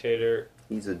dictator.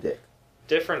 He's a dick.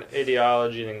 Different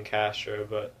ideology than Castro,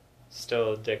 but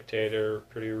still a dictator,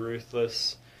 pretty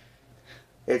ruthless.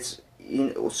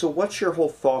 So what's your whole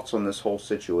thoughts on this whole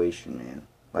situation, man?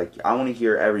 Like, I want to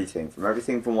hear everything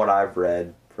from what I've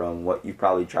read, from what you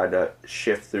probably tried to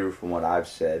shift through from what I've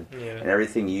said, and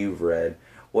everything you've read.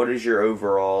 What is your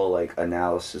overall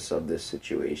analysis of this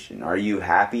situation? Are you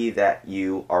happy that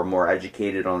you are more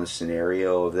educated on the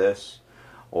scenario of this?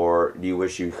 Or do you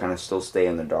wish you kind of still stay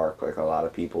in the dark, like a lot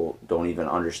of people don't even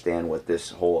understand what this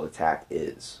whole attack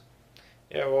is?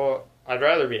 Yeah, well, I'd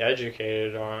rather be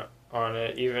educated on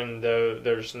it, even though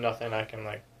there's nothing I can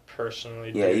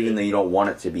personally do. Yeah, even though you don't want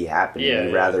it to be happening,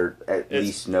 you'd rather at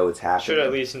least know it's happening. Should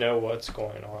at least know what's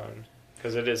going on,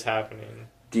 because it is happening.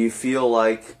 Do you feel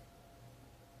like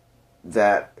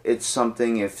that it's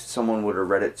something, if someone would have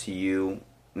read it to you,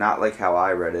 not like how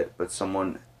I read it, but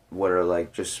someone would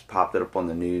have just popped it up on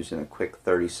the news in a quick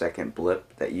 30-second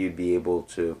blip, that you'd be able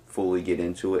to fully get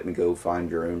into it and go find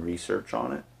your own research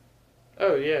on it?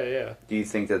 Oh, yeah. Do you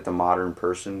think that the modern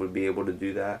person would be able to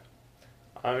do that?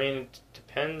 I mean, it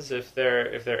depends if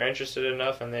they're interested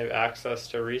enough and they have access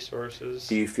to resources.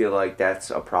 Do you feel like that's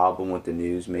a problem with the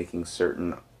news making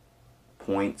certain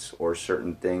points or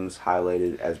certain things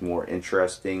highlighted as more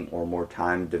interesting or more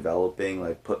time developing,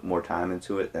 put more time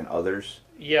into it than others?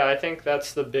 Yeah, I think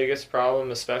that's the biggest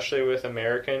problem, especially with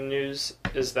American news,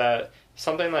 is that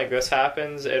something like this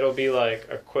happens, it'll be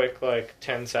a quick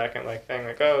 10-second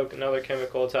thing, oh, another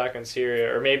chemical attack in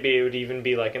Syria, or maybe it would even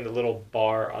be in the little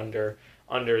bar under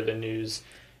the news.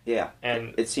 Yeah,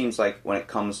 and it seems like when it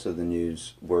comes to the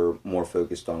news, we're more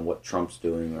focused on what Trump's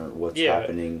doing or what's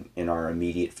happening in our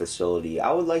immediate facility.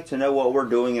 I would like to know what we're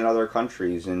doing in other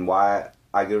countries and why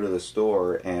I go to the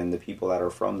store and the people that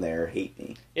are from there hate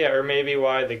me. Yeah, or maybe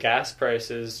why the gas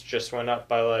prices just went up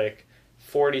by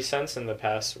 40 cents in the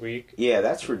past week. Yeah,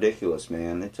 that's ridiculous,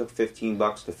 man. It took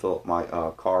 $15 to fill up my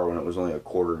car when it was only a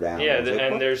quarter down. Yeah, like,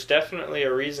 and there's definitely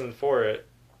a reason for it.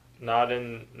 Not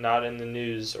in the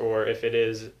news, or if it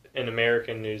is in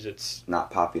American news, it's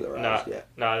not popularized yet.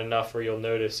 Not enough where you'll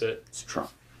notice it. It's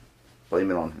Trump.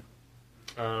 Blame it on him.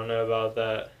 I don't know about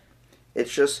that.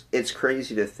 It's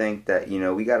crazy to think that,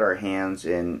 we got our hands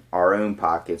in our own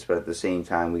pockets, but at the same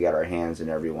time, we got our hands in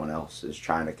everyone else's,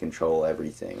 trying to control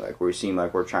everything. Like, we seem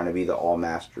like we're trying to be the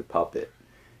all-master puppet,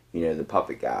 the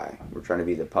puppet guy. We're trying to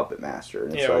be the puppet master,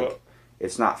 and it's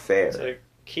it's not fair. It's like,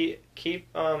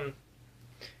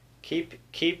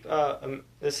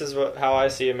 this is how I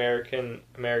see American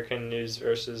news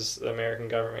versus the American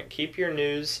government. Keep your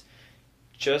news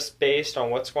just based on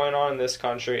what's going on in this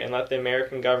country, and let the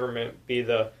American government be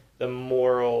the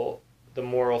moral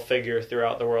figure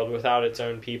throughout the world, without its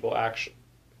own people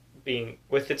being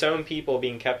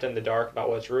kept in the dark about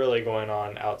what's really going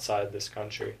on outside this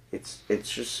country. It's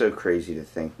just so crazy to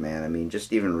think, man. I mean,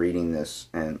 just even reading this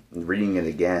and reading it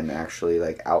again, actually,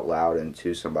 like out loud and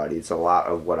to somebody, it's a lot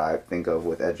of what I think of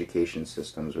with education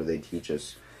systems, where they teach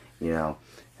us,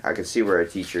 I could see where a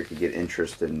teacher could get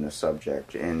interested in the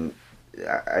subject, and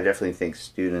I definitely think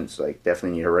students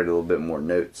definitely need to write a little bit more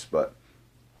notes, but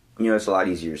it's a lot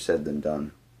easier said than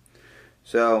done.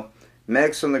 So,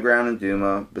 medics on the ground in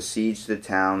Douma besieged the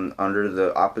town under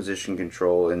the opposition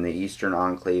control in the eastern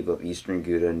enclave of eastern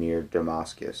Ghouta near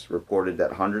Damascus, reported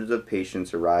that hundreds of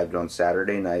patients arrived on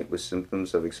Saturday night with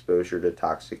symptoms of exposure to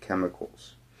toxic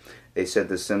chemicals. They said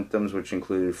the symptoms, which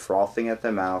included frothing at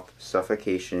the mouth,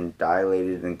 suffocation,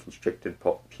 dilated and constricted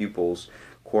pupils,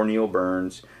 corneal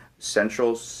burns,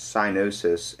 central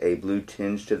cyanosis, a blue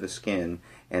tinge to the skin,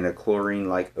 and a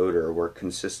chlorine-like odor, were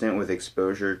consistent with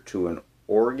exposure to an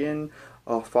organ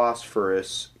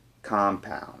phosphorus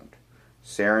compound.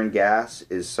 Sarin gas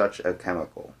is such a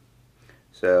chemical.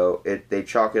 So they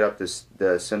chalk it up to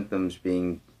the symptoms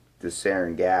being the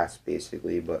sarin gas,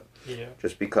 basically, but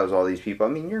just because all these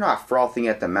people, you're not frothing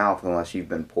at the mouth unless you've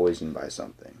been poisoned by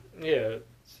something. Yeah,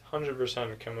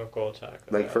 100% a chemical attack.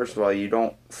 First of all, you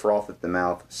don't froth at the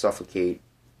mouth, suffocate,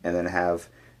 and then have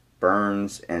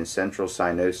burns and central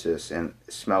cyanosis and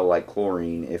smell like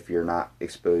chlorine if you're not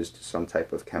exposed to some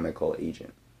type of chemical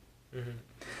agent. Mm-hmm.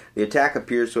 The attack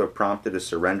appears to have prompted a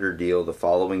surrender deal the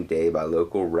following day by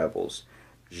local rebels.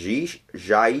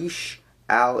 Jaish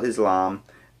al-Islam,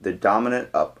 the dominant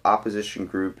opposition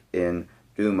group in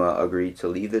Douma, agreed to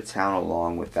leave the town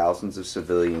along with thousands of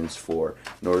civilians for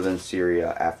northern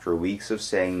Syria after weeks of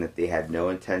saying that they had no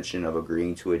intention of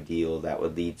agreeing to a deal that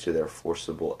would lead to their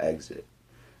forcible exit.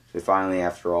 So finally,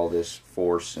 after all this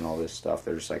force and all this stuff,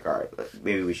 they're just like, all right,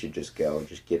 maybe we should just go and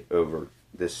just get over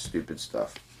this stupid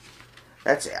stuff.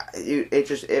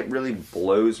 It really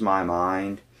blows my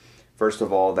mind. First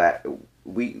of all, that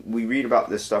we read about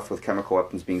this stuff with chemical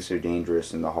weapons being so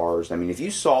dangerous and the horrors. If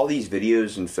you saw these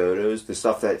videos and photos, the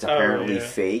stuff that's apparently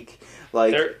fake,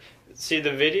 see,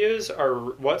 the videos are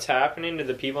what's happening to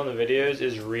the people in the videos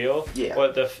is real. Yeah.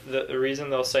 What the reason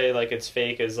they'll say it's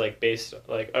fake is based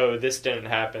this didn't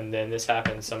happen, then this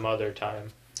happened some other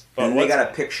time. But and they got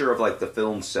a picture of the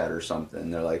film set or something.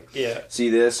 They're see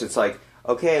this? It's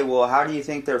okay, well, how do you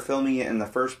think they're filming it in the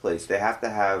first place? They have to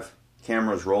have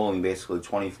cameras rolling basically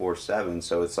 24/7,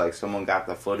 so it's someone got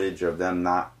the footage of them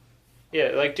not.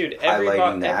 Yeah, dude,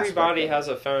 everybody has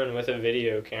a phone with a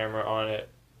video camera on it.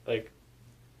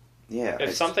 Yeah.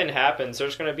 If something happens,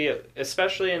 there's going to be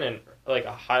especially in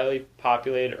a highly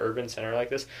populated urban center like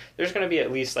this, there's going to be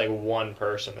at least one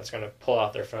person that's going to pull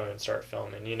out their phone and start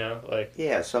filming.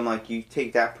 Yeah, so you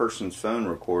take that person's phone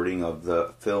recording of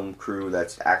the film crew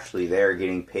that's actually there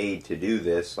getting paid to do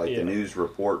this, the news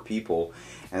report people,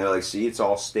 and they're see, it's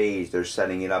all staged, they're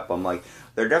setting it up. I'm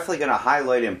they're definitely going to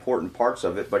highlight important parts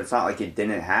of it, but it's not it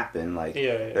didn't happen.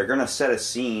 They're going to set a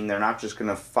scene. They're not just going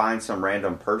to find some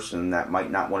random person that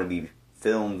might not want to be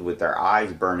filmed with their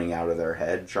eyes burning out of their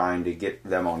head trying to get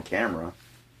them on camera.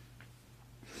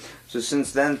 So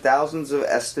since then, thousands of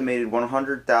estimated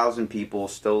 100,000 people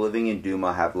still living in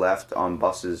Douma have left on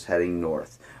buses heading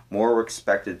north. More were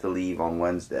expected to leave on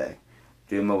Wednesday.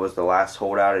 Douma was the last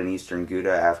holdout in eastern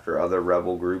Ghouta after other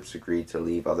rebel groups agreed to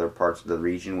leave other parts of the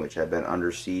region which had been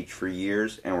under siege for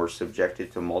years and were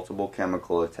subjected to multiple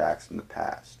chemical attacks in the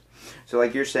past. So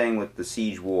you're saying with the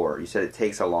siege war, you said it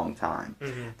takes a long time.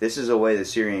 Mm-hmm. This is a way the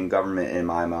Syrian government, in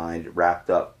my mind, wrapped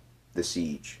up the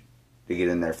siege to get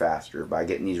in there faster by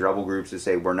getting these rebel groups to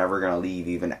say, we're never going to leave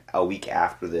even a week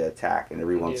after the attack and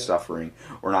everyone's suffering.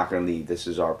 We're not going to leave. This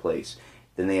is our place.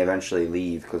 Then they eventually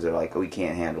leave because they're we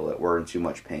can't handle it. We're in too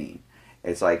much pain.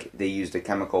 It's like they used a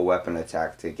chemical weapon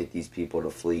attack to get these people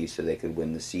to flee so they could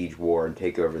win the siege war and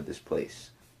take over this place.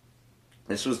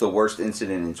 This was the worst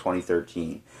incident in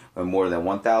 2013, when more than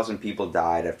 1,000 people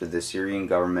died after the Syrian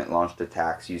government launched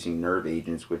attacks using nerve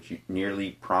agents which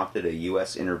nearly prompted a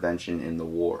U.S. intervention in the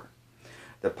war.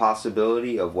 The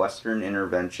possibility of Western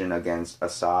intervention against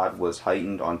Assad was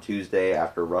heightened on Tuesday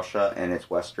after Russia and its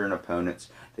Western opponents,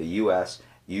 the U.S.,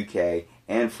 UK,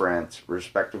 and France,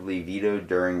 respectively vetoed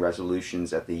during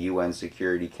resolutions at the UN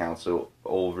Security Council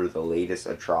over the latest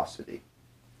atrocity.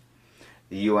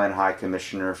 The UN High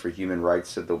Commissioner for Human Rights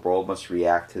said the world must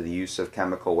react to the use of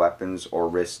chemical weapons or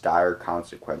risk dire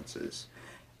consequences.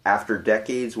 After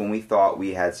decades when we thought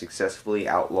we had successfully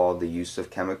outlawed the use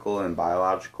of chemical and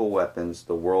biological weapons,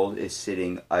 the world is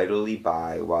sitting idly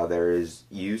by while there is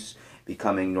use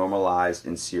becoming normalized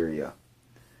in Syria.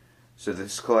 So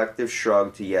this collective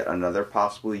shrug to yet another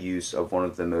possible use of one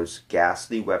of the most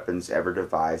ghastly weapons ever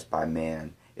devised by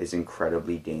man is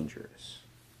incredibly dangerous.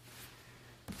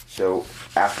 So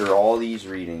after all these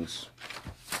readings,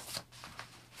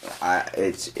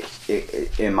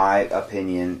 in my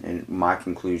opinion and my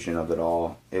conclusion of it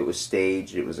all, it was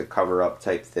staged, it was a cover-up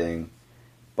type thing,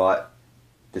 but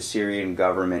the Syrian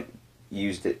government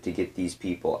used it to get these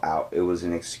people out. It was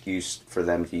an excuse for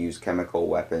them to use chemical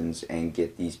weapons and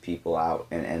get these people out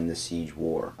and end the siege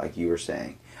war, like you were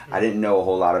saying. I didn't know a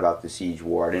whole lot about the siege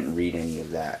war. I didn't read any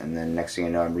of that, and then next thing I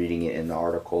know, I'm reading it in the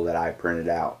article that I printed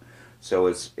out. So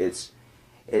it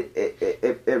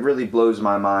really blows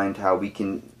my mind how we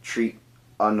can treat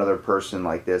another person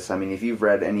like this. I mean, if you've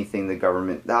read anything,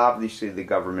 obviously the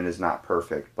government is not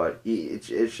perfect, but it's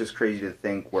just crazy to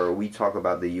think where we talk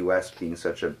about the U.S. being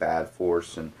such a bad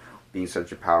force and being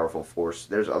such a powerful force.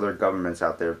 There's other governments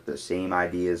out there with the same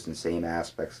ideas and same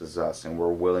aspects as us, and we're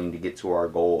willing to get to our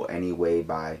goal anyway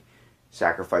by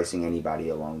sacrificing anybody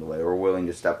along the way. We're willing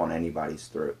to step on anybody's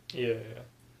throat. Yeah.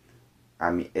 I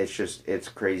mean, it's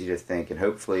crazy to think, and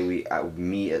hopefully at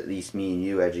least me and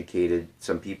you educated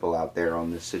some people out there on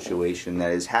this situation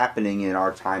that is happening in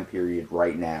our time period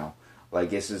right now. Like,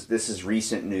 this is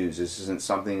recent news. This isn't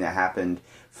something that happened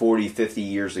 40, 50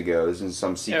 years ago. This isn't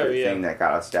some secret thing that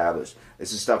got established.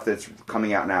 This is stuff that's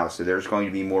coming out now, so there's going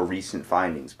to be more recent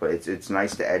findings. But it's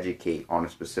nice to educate on a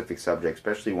specific subject,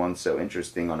 especially one so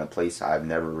interesting on a place I've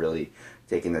never really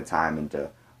taken the time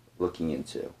into looking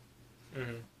into.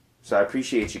 Mm-hmm. So I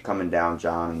appreciate you coming down,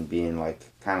 John, and being like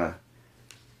kind of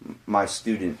my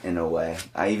student in a way.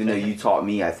 Even though you taught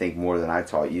me, I think, more than I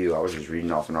taught you. I was just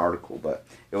reading off an article, but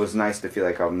it was nice to feel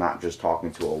like I'm not just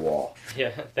talking to a wall. Yeah,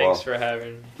 thanks for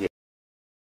having me. Yeah.